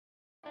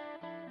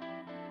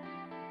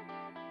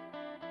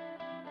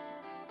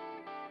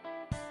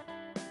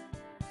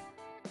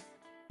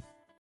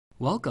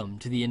Welcome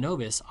to the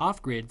Inovus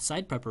Off-Grid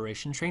Site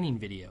Preparation Training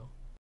video.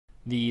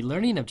 The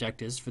learning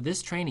objectives for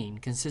this training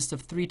consist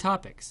of 3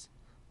 topics: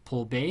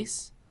 pole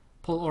base,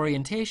 pole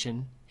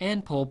orientation,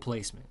 and pole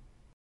placement.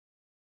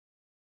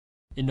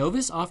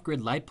 Inovus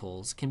off-grid light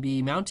poles can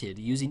be mounted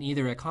using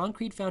either a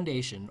concrete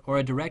foundation or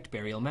a direct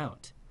burial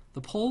mount.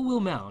 The pole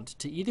will mount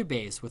to either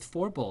base with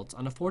 4 bolts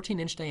on a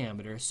 14-inch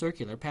diameter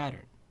circular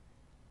pattern.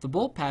 The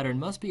bolt pattern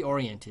must be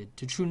oriented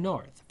to true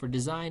north for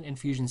design and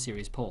fusion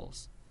series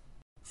poles.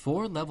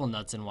 4 level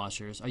nuts and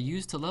washers are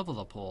used to level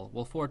the pole,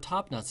 while 4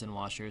 top nuts and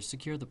washers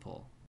secure the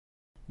pole.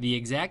 The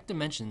exact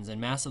dimensions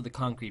and mass of the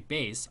concrete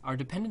base are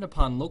dependent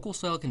upon local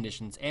soil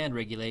conditions and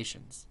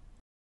regulations.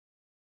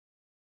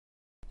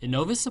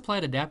 Inovus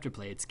supplied adapter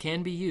plates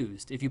can be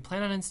used if you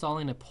plan on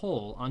installing a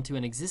pole onto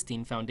an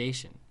existing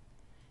foundation.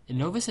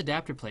 Inovus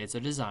adapter plates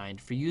are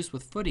designed for use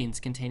with footings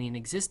containing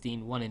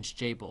existing 1-inch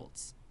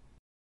J-bolts.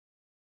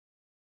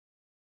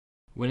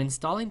 When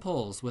installing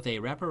poles with a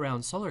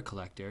wraparound solar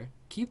collector,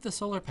 keep the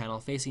solar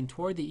panel facing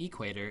toward the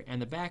equator and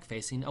the back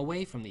facing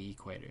away from the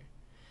equator.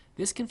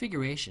 This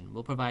configuration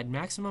will provide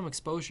maximum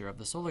exposure of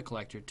the solar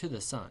collector to the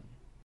sun.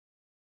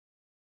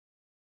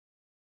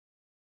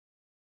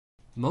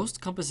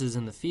 Most compasses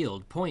in the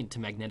field point to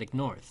magnetic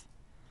north.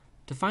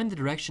 To find the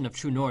direction of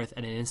true north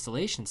at an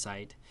installation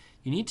site,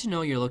 you need to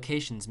know your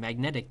location's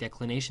magnetic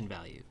declination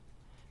value.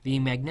 The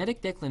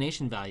magnetic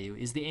declination value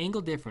is the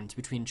angle difference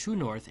between true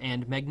north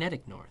and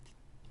magnetic north.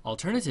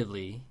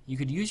 Alternatively, you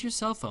could use your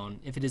cell phone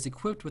if it is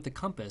equipped with a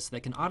compass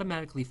that can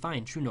automatically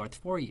find true north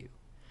for you.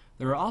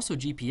 There are also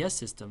GPS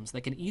systems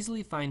that can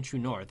easily find true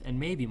north and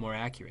may be more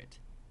accurate.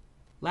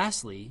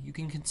 Lastly, you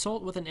can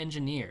consult with an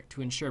engineer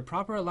to ensure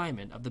proper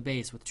alignment of the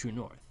base with true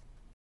north.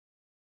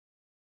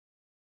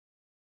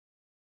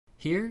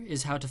 Here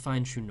is how to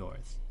find true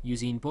north,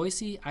 using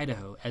Boise,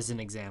 Idaho as an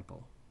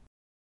example.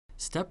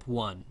 Step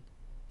 1.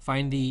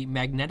 Find the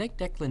magnetic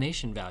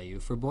declination value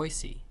for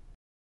Boise.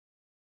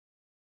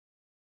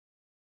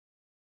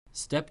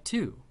 Step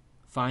 2.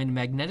 Find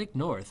magnetic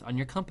north on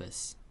your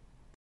compass.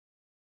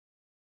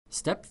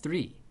 Step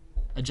 3.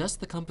 Adjust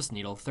the compass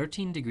needle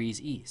 13 degrees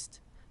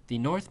east. The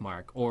north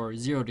mark, or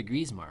 0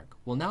 degrees mark,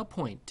 will now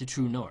point to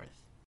true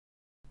north.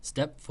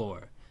 Step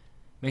 4.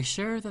 Make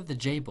sure that the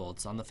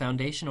J-bolts on the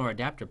foundation or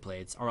adapter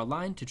plates are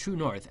aligned to true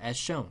north as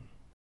shown.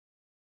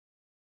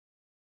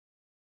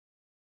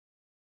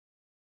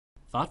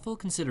 Thoughtful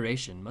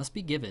consideration must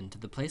be given to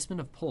the placement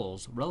of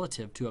poles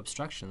relative to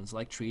obstructions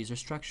like trees or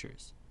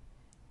structures.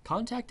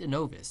 Contact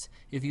Inovus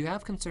if you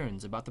have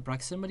concerns about the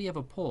proximity of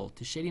a pole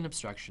to shading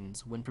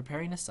obstructions when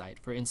preparing a site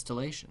for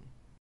installation.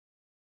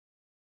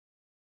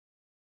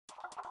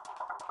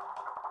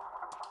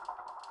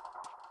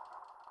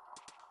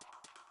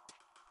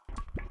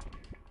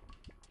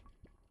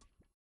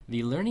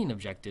 The learning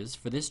objectives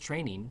for this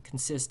training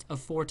consist of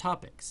 4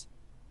 topics: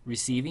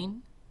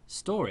 receiving,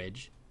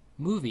 storage,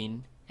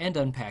 moving, and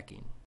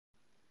unpacking.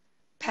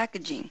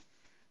 Packaging.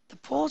 The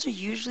poles are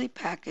usually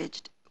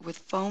packaged with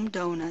foam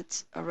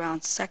donuts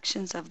around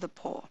sections of the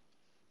pole.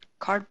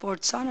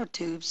 Cardboard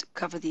sonotubes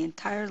cover the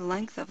entire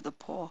length of the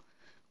pole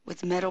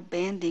with metal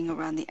banding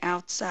around the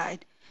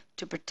outside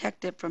to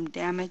protect it from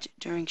damage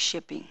during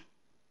shipping.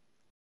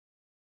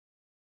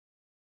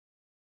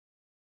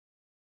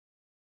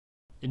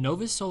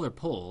 Inovus solar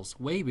poles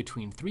weigh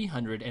between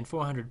 300 and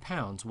 400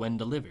 pounds when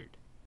delivered.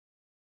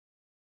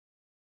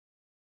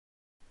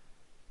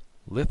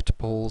 Lift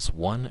poles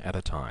one at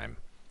a time.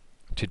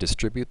 To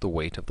distribute the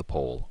weight of the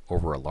pole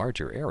over a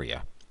larger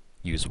area,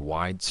 use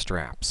wide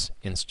straps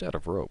instead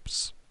of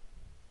ropes.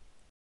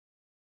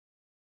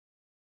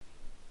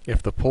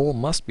 If the pole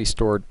must be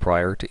stored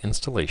prior to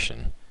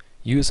installation,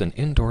 use an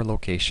indoor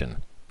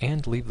location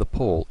and leave the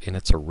pole in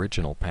its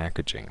original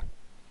packaging.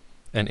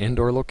 An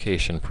indoor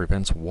location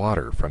prevents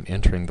water from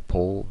entering the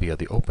pole via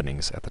the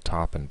openings at the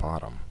top and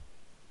bottom.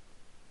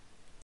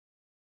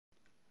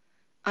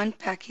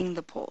 Unpacking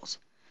the poles.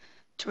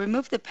 To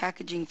remove the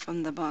packaging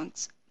from the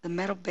bunks, the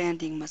metal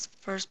banding must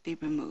first be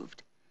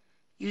removed.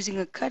 Using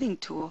a cutting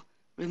tool,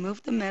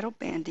 remove the metal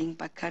banding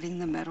by cutting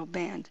the metal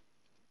band.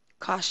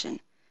 Caution: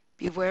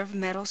 beware of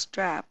metal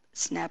strap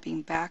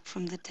snapping back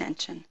from the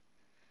tension.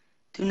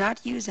 Do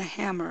not use a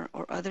hammer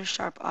or other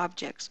sharp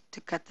objects to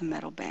cut the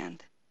metal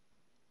band.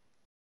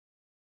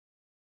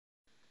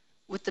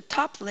 With the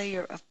top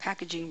layer of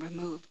packaging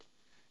removed,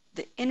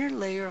 the inner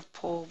layer of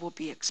pole will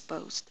be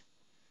exposed.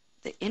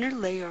 The inner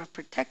layer of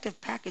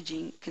protective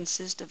packaging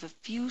consists of a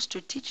few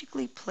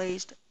strategically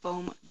placed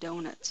foam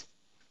donuts.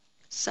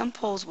 Some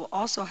poles will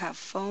also have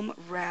foam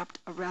wrapped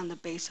around the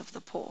base of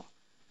the pole.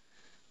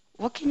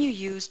 What can you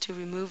use to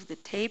remove the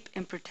tape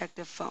and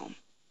protective foam?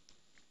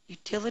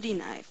 Utility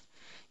knife.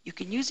 You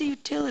can use a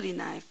utility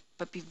knife,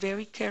 but be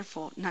very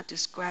careful not to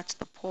scratch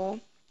the pole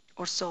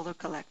or solar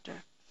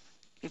collector.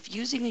 If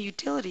using a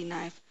utility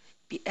knife,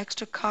 be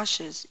extra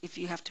cautious if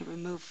you have to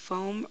remove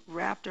foam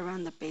wrapped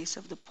around the base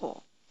of the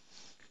pole.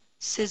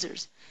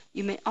 Scissors.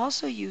 You may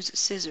also use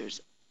scissors,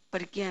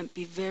 but again,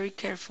 be very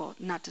careful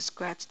not to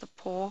scratch the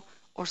pole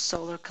or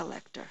solar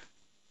collector.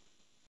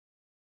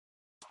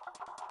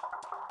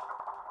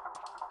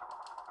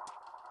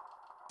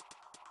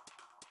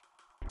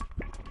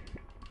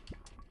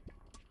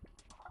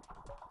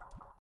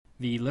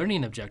 The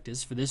learning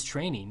objectives for this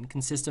training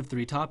consist of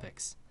 3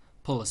 topics: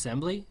 pole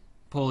assembly,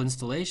 pole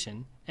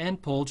installation,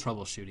 and pole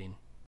troubleshooting.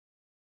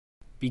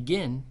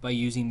 Begin by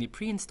using the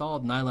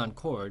pre-installed nylon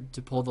cord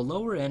to pull the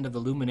lower end of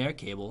the luminaire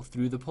cable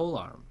through the pole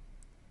arm.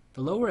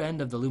 The lower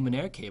end of the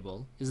luminaire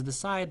cable is the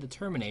side that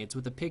terminates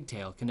with a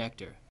pigtail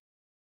connector.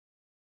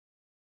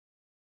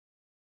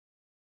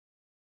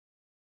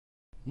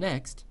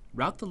 Next,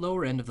 route the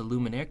lower end of the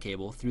luminaire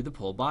cable through the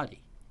pole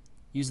body.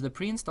 Use the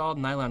pre-installed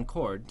nylon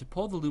cord to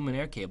pull the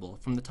luminaire cable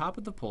from the top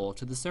of the pole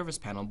to the service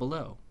panel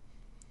below.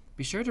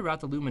 Be sure to route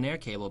the luminaire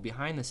cable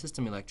behind the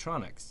system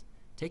electronics,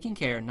 taking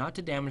care not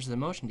to damage the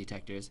motion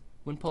detectors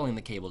when pulling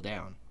the cable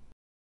down.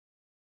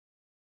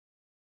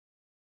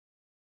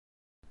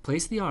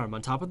 Place the arm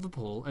on top of the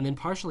pole and then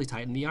partially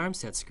tighten the arm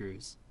set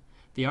screws.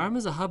 The arm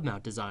is a hub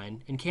mount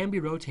design and can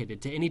be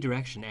rotated to any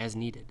direction as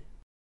needed.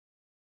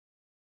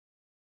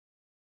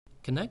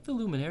 Connect the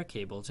luminaire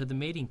cable to the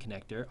mating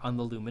connector on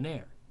the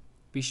luminaire.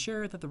 Be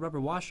sure that the rubber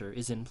washer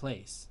is in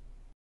place.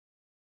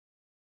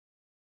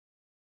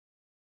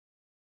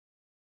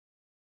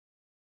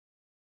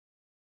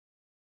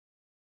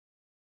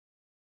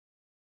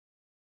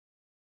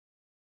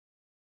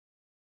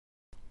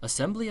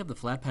 Assembly of the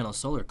flat panel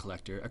solar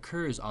collector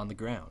occurs on the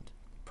ground,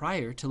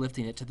 prior to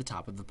lifting it to the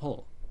top of the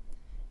pole.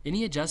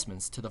 Any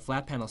adjustments to the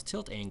flat panel's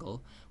tilt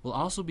angle will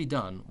also be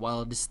done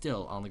while it is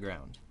still on the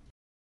ground.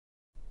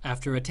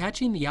 After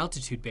attaching the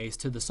altitude base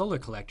to the solar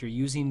collector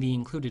using the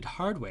included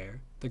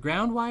hardware, the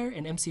ground wire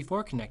and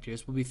MC4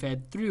 connectors will be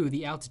fed through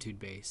the altitude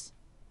base.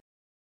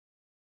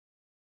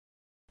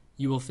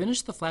 You will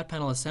finish the flat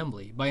panel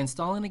assembly by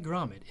installing a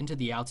grommet into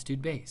the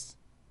altitude base.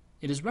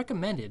 It is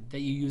recommended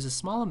that you use a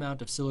small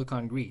amount of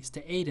silicone grease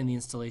to aid in the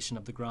installation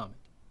of the grommet.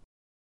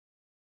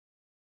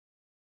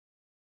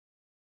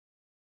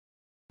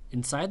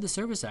 Inside the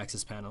service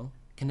access panel,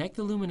 connect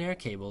the luminaire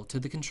cable to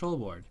the control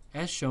board,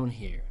 as shown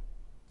here.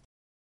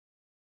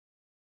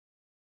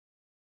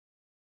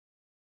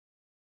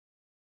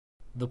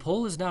 The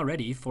pole is now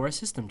ready for a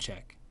system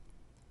check.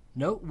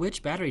 Note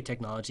which battery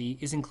technology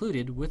is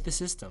included with the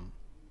system.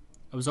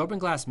 Absorbent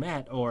glass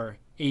matte, or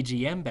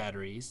AGM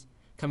batteries,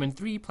 come in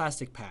 3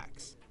 plastic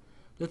packs.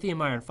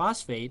 Lithium iron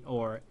phosphate,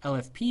 or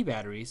LFP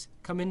batteries,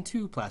 come in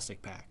 2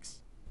 plastic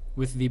packs.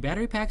 With the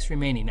battery packs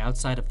remaining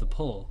outside of the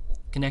pole,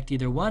 connect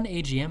either one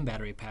AGM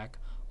battery pack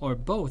or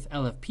both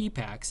LFP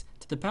packs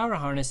to the power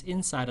harness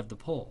inside of the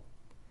pole.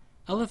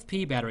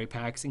 LFP battery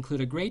packs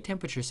include a gray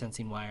temperature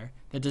sensing wire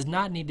that does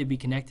not need to be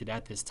connected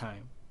at this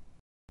time.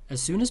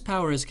 As soon as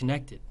power is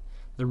connected,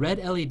 the red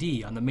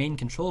LED on the main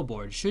control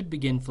board should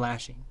begin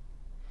flashing.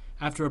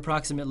 After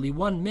approximately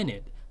 1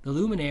 minute, the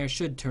luminaire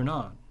should turn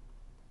on.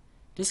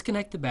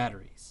 Disconnect the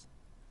batteries.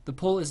 The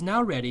pole is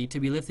now ready to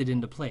be lifted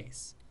into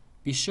place.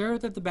 Be sure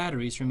that the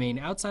batteries remain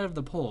outside of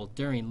the pole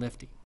during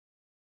lifting.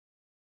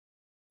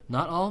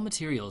 Not all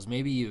materials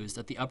may be used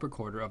at the upper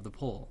quarter of the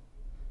pole.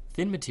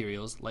 Thin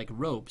materials, like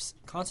ropes,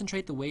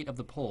 concentrate the weight of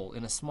the pole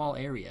in a small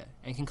area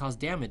and can cause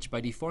damage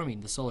by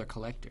deforming the solar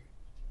collector.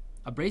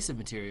 Abrasive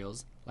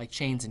materials, like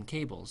chains and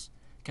cables,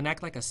 can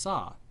act like a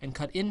saw and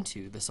cut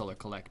into the solar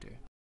collector.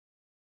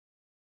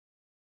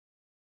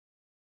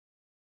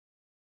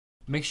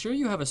 Make sure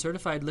you have a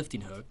certified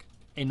lifting hook,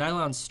 a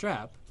nylon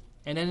strap,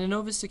 and an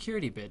Inovus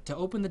security bit to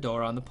open the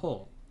door on the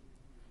pole.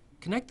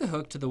 Connect the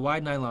hook to the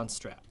wide nylon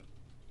strap.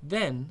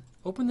 Then,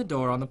 open the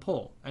door on the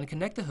pole and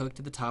connect the hook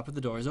to the top of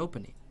the door's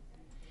opening.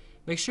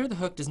 Make sure the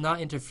hook does not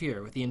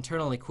interfere with the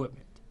internal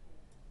equipment.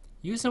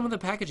 Use some of the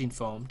packaging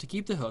foam to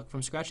keep the hook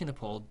from scratching the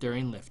pole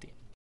during lifting.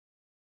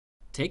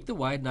 Take the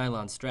wide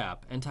nylon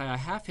strap and tie a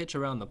half hitch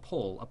around the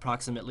pole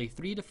approximately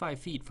 3 to 5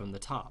 feet from the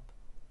top.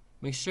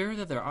 Make sure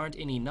that there aren't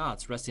any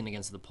knots resting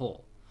against the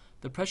pole.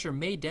 The pressure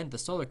may dent the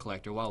solar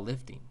collector while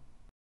lifting.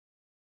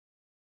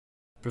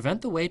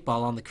 Prevent the weight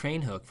ball on the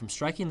crane hook from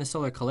striking the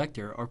solar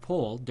collector or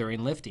pole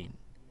during lifting.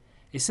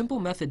 A simple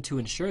method to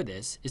ensure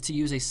this is to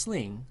use a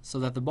sling so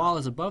that the ball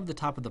is above the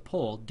top of the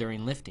pole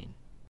during lifting.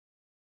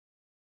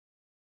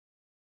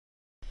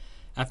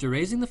 After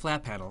raising the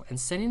flat panel and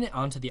setting it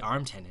onto the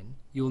arm tenon,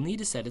 you will need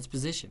to set its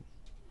position.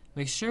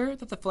 Make sure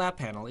that the flat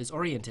panel is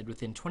oriented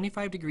within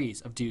 25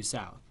 degrees of due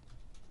south.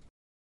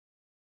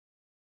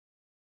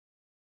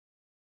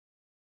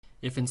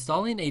 If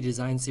installing a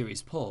design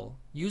series pole,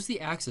 use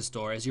the axis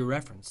door as your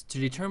reference to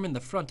determine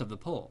the front of the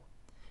pole.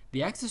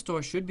 The axis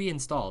door should be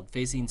installed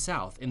facing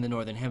south in the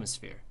northern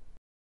hemisphere.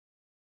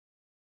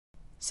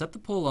 Set the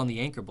pole on the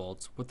anchor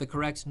bolts with the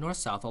correct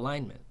north-south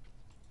alignment.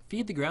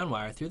 Feed the ground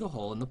wire through the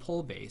hole in the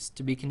pole base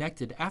to be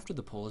connected after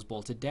the pole is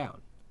bolted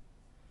down.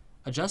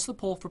 Adjust the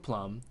pole for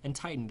plumb and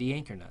tighten the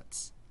anchor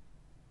nuts.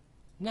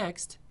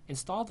 Next,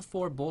 install the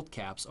 4 bolt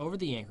caps over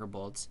the anchor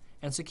bolts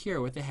and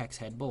secure with the hex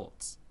head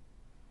bolts.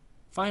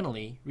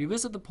 Finally,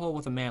 revisit the pole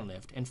with a man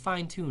lift and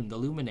fine-tune the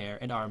luminaire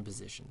and arm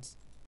positions.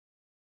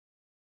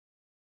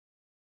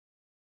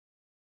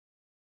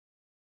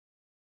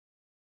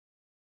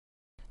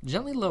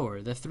 Gently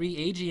lower the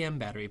 3 AGM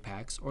battery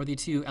packs or the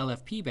 2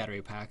 LFP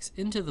battery packs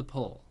into the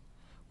pole.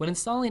 When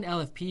installing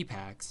LFP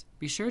packs,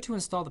 be sure to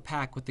install the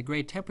pack with the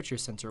gray temperature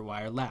sensor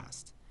wire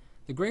last.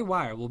 The gray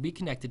wire will be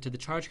connected to the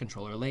charge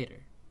controller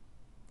later.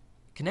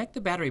 Connect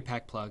the battery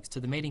pack plugs to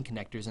the mating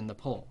connectors in the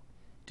pole.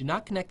 Do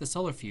not connect the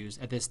solar fuse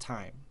at this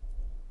time.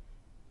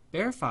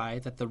 Verify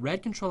that the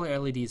red controller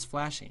LED is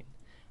flashing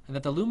and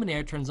that the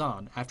luminaire turns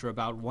on after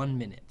about 1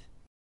 minute.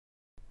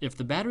 If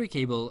the battery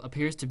cable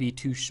appears to be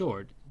too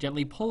short,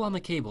 gently pull on the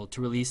cable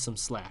to release some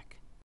slack.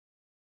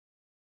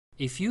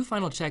 A few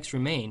final checks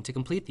remain to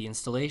complete the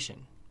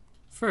installation.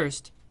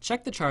 First,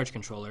 check the charge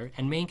controller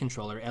and main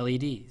controller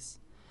LEDs.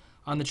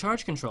 On the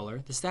charge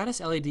controller, the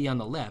status LED on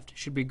the left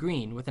should be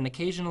green with an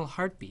occasional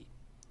heartbeat.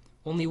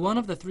 Only one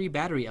of the 3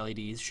 battery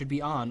LEDs should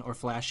be on or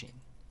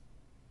flashing.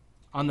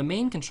 On the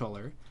main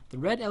controller, the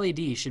red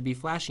LED should be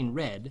flashing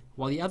red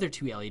while the other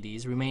 2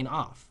 LEDs remain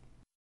off.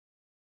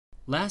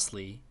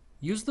 Lastly,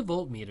 use the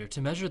voltmeter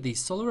to measure the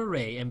solar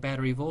array and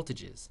battery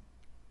voltages.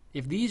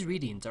 If these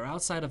readings are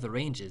outside of the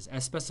ranges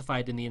as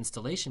specified in the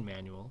installation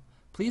manual,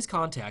 please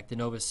contact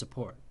Inovus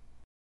support.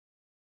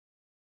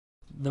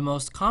 The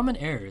most common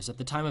errors at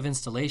the time of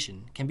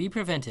installation can be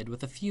prevented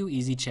with a few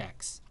easy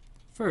checks.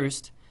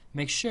 First,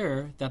 make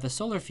sure that the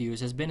solar fuse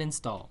has been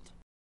installed.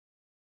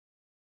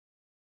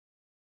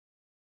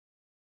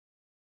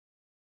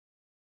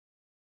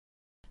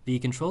 The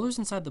controllers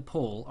inside the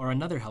pole are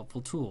another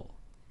helpful tool.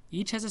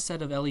 Each has a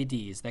set of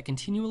LEDs that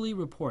continually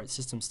report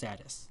system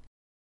status.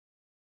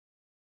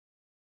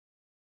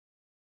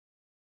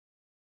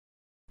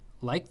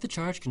 Like the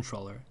charge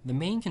controller, the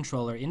main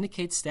controller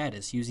indicates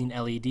status using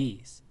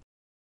LEDs.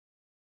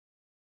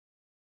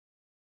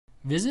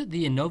 Visit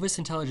the Inovus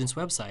Intelligence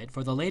website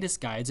for the latest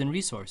guides and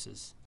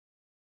resources.